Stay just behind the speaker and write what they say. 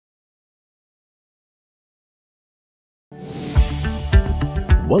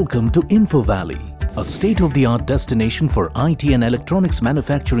Welcome to Infovalley, a state-of-the-art destination for IT and electronics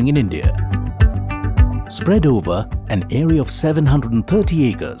manufacturing in India. Spread over an area of 730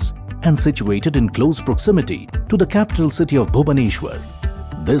 acres and situated in close proximity to the capital city of Bhubaneswar,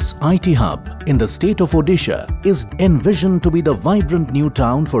 this IT hub in the state of Odisha is envisioned to be the vibrant new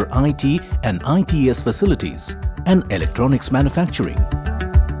town for IT and ITES facilities and electronics manufacturing.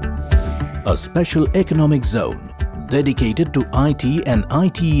 A special economic zone dedicated to IT and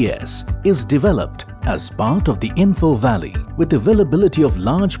ITES is developed as part of the Infovalley with availability of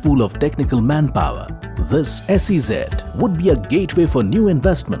large pool of technical manpower. This SEZ would be a gateway for new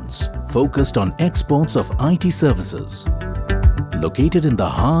investments focused on exports of IT services. Located in the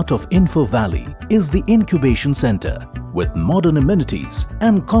heart of Infovalley is the Incubation Center with modern amenities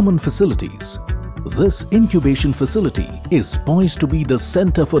and common facilities. This incubation facility is poised to be the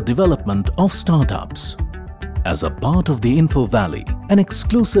center for development of startups. As a part of the Infovalley, an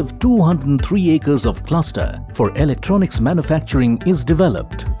exclusive 203 acres of cluster for electronics manufacturing is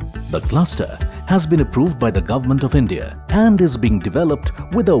developed. The cluster has been approved by the Government of India and is being developed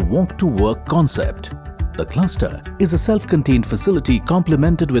with a walk-to-work concept. The cluster is a self-contained facility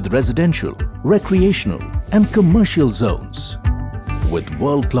complemented with residential, recreational and commercial zones. With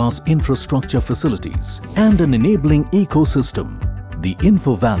world-class infrastructure facilities and an enabling ecosystem, the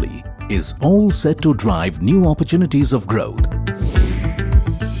Infovalley is all set to drive new opportunities of growth.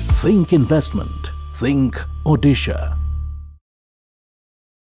 Think investment. Think Odisha.